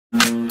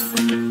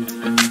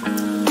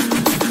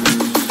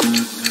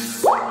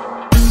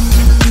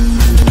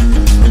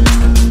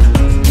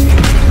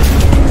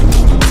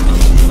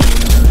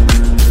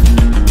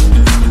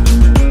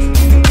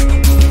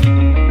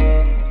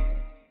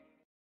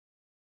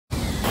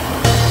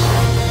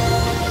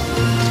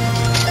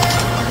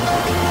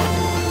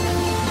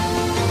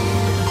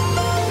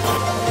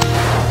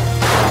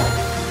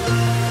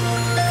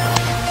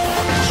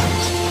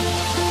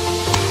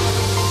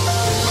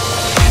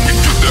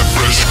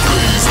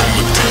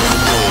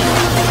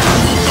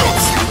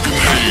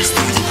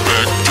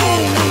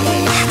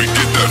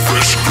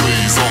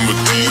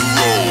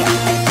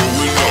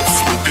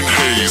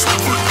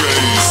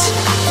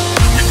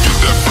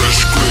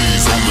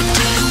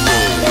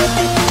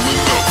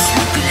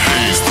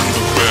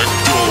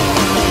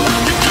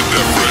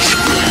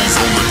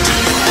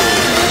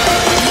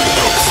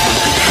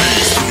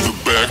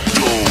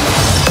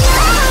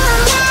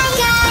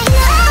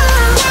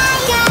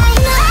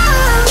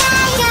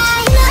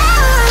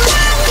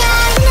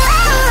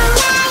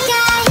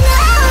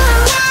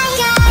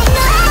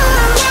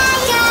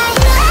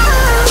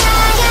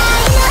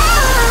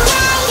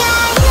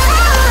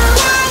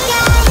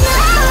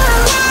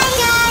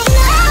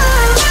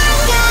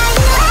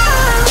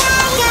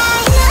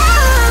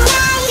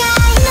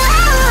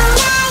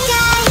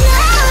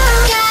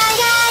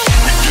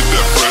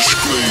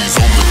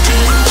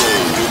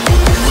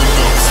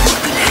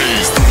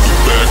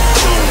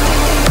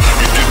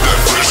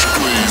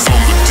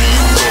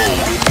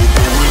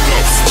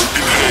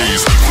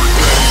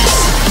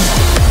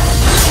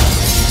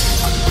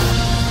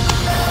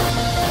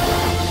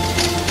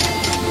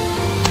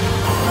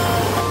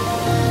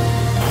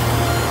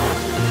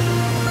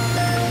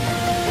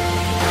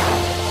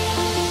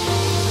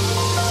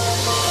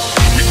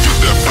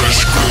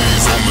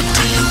glaze on the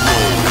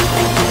D-roll.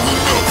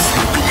 Pulling up,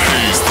 smoking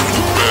haze through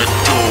the back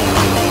door.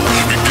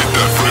 We get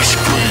that fresh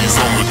glaze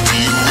on the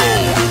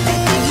D-roll.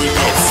 Pulling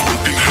up,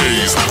 smoking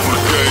haze for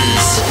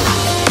days.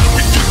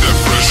 We get that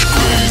fresh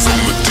glaze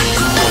on the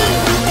D-roll.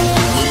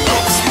 Pulling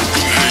up,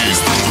 smoking haze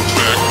through the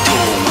back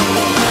door.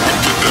 We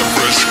get that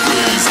fresh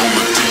glaze on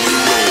the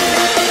D-roll.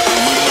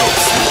 Pulling up,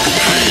 smoking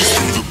haze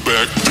through the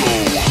back door.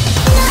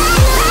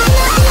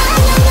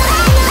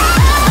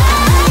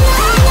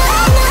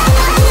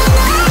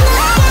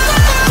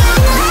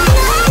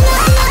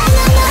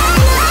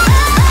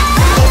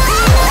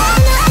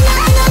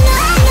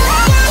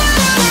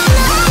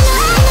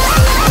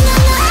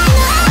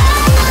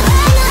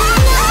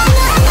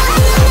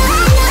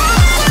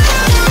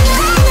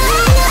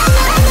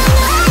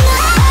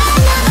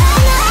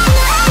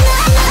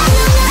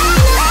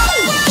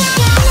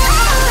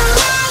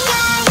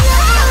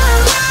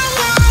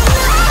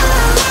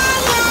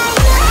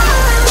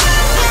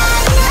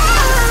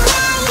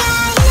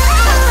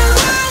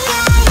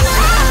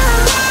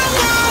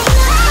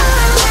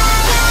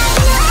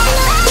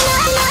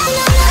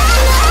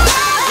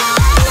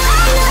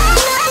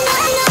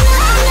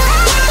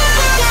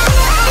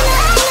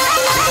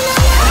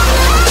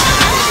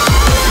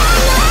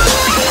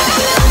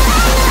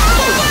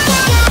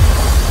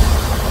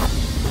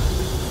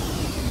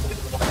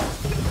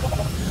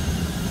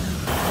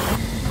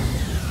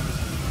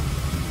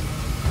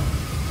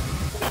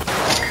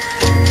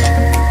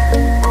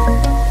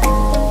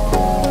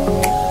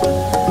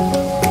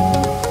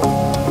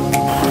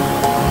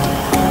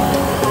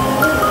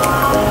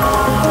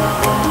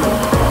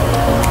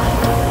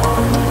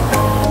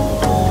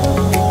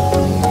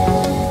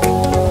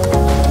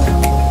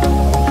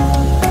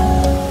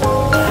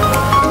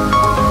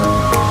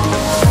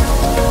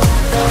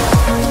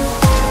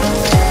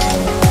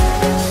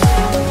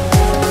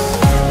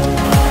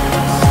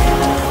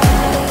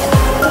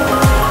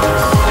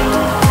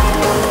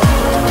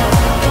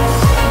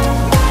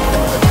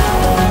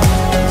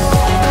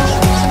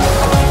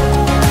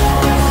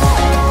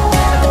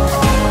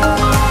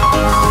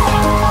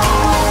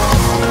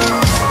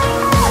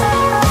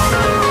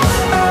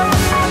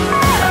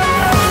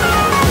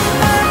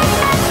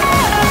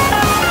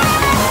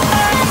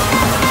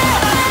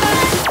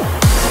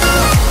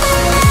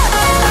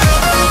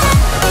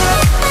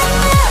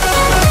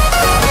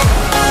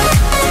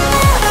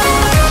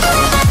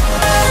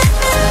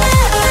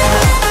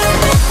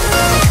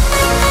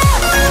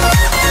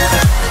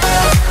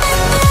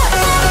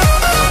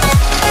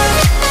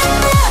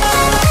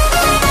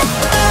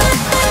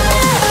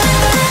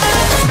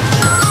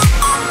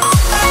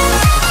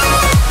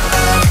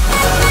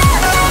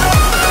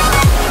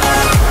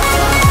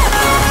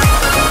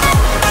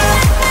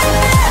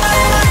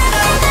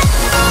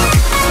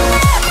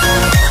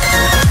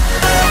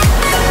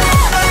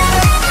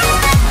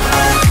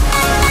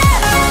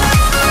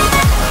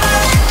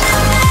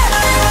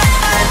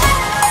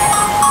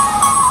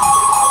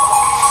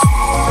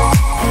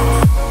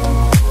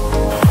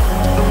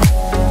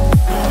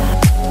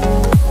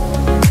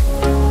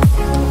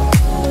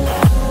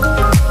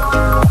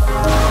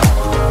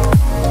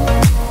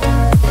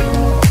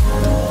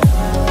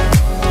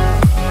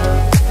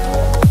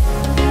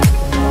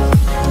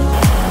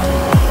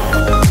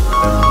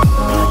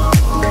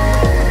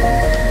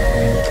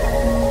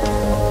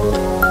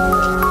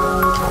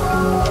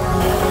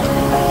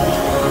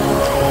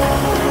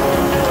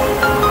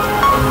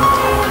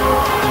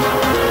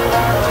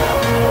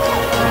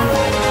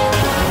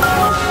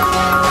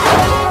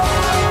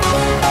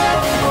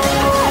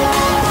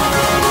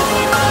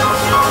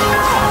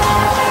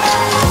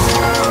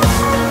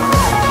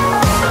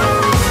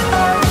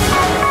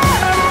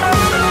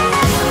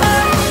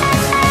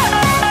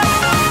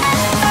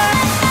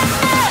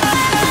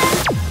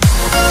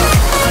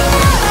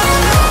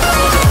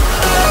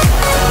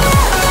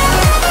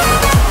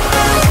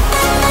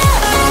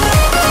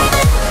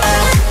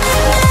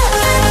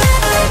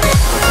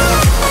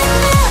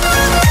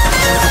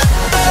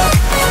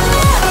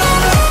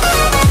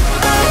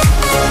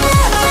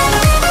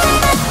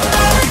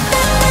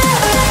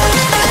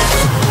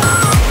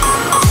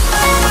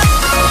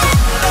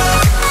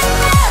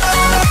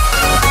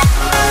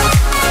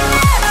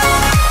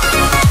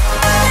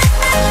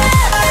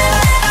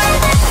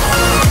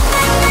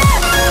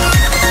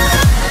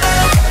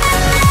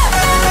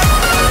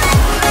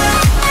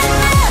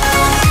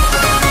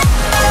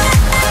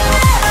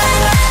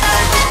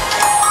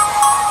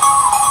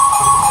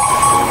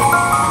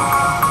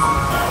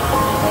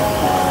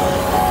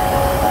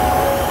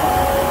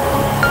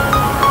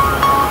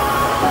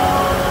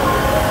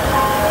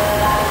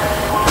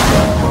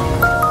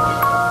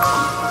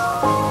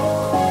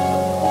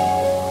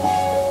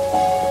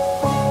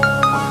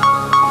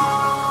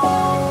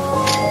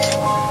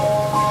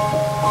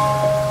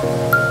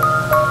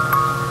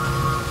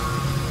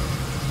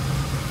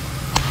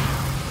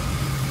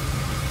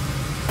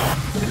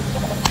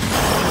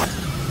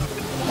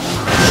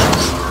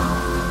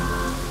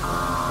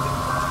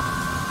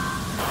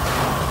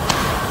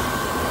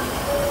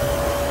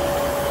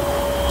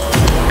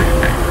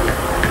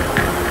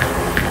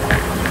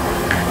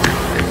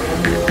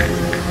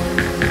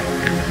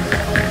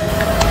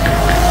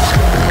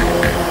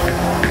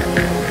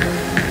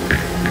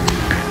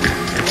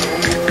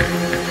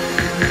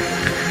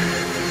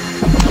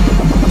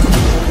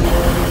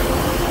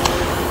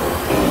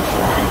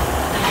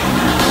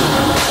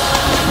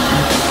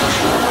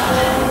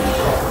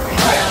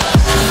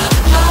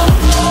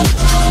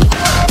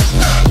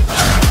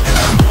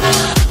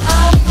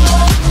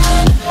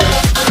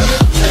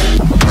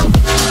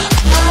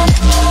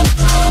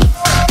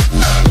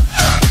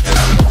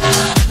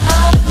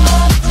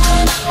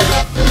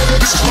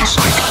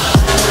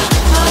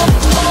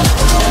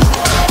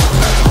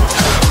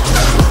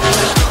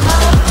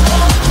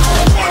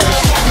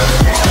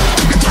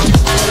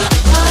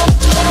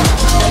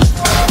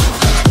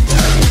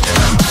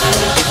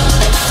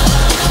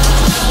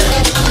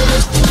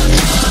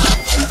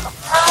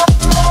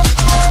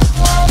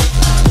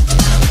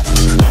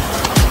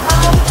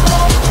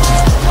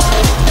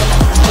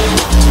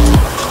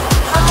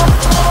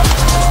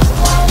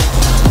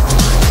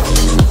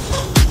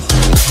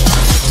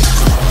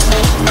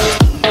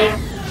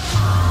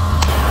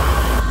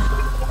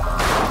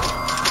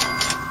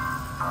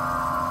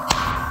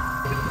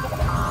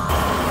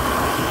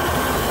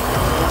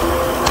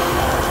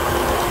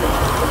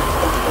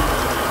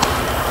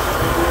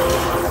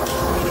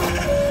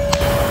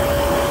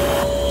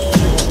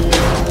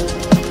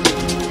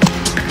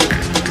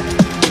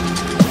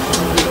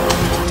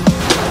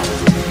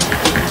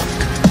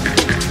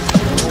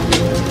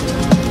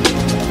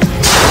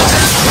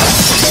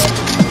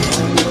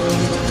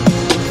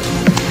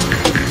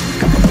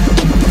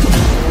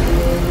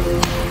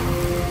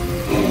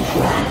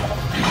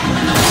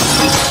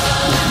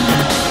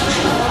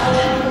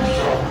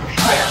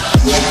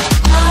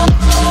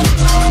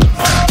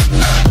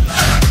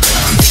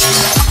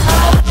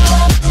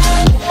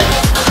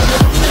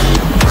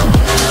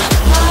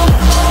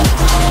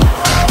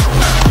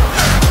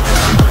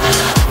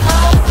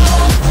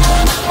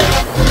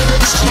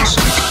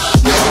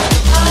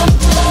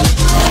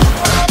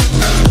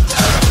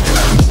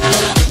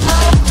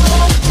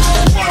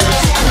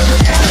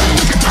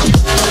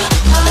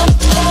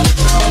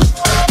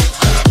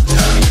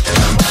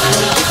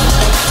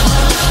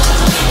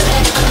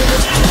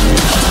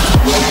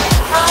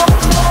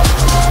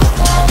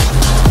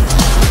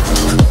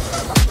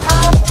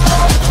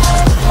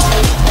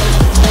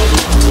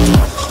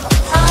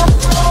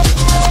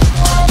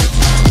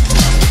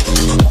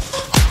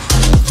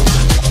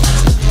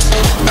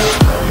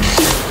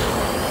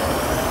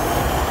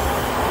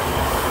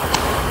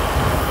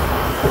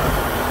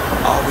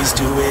 always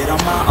do it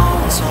on my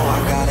own, so I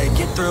gotta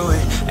get through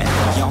it. And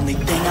the only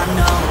thing I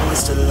know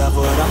is to love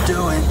what I'm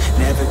doing.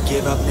 Never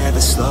give up,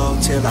 never slow,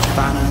 till I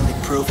finally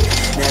prove it.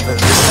 Never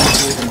listen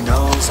to the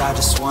no's, I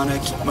just wanna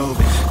keep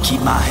moving.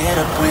 Keep my head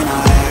up when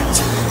I act,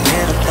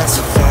 head up, that's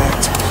a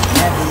fact.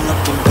 Never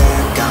looking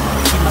back, I'ma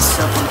keep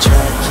myself on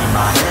track. Keep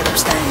my head up,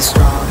 staying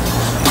strong,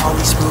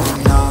 always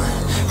moving on.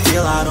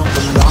 Feel I don't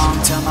belong,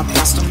 tell my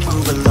past to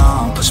move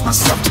along. Push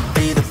myself to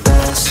be the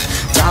best,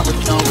 die with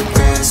no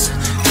regrets.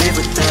 Live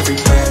with every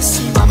breath,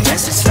 see my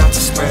message start to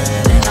spread.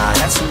 And I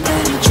had so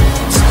many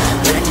dreams,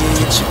 when you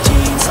hit your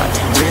teens, life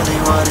ain't really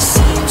what it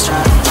seems. Try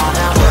to find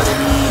out what it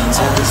means,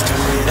 always do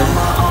it on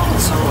my own,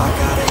 so I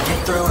gotta get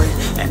through it.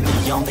 And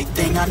the only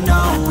thing I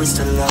know is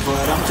to love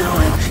what I'm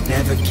doing.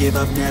 Never give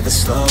up, never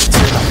slow,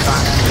 till I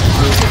finally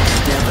prove it.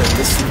 Never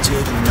listen to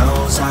the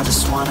no's, I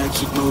just wanna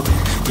keep moving.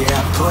 Yeah,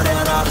 I put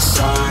out all the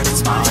signs,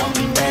 it's my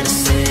only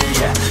medicine,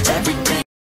 yeah.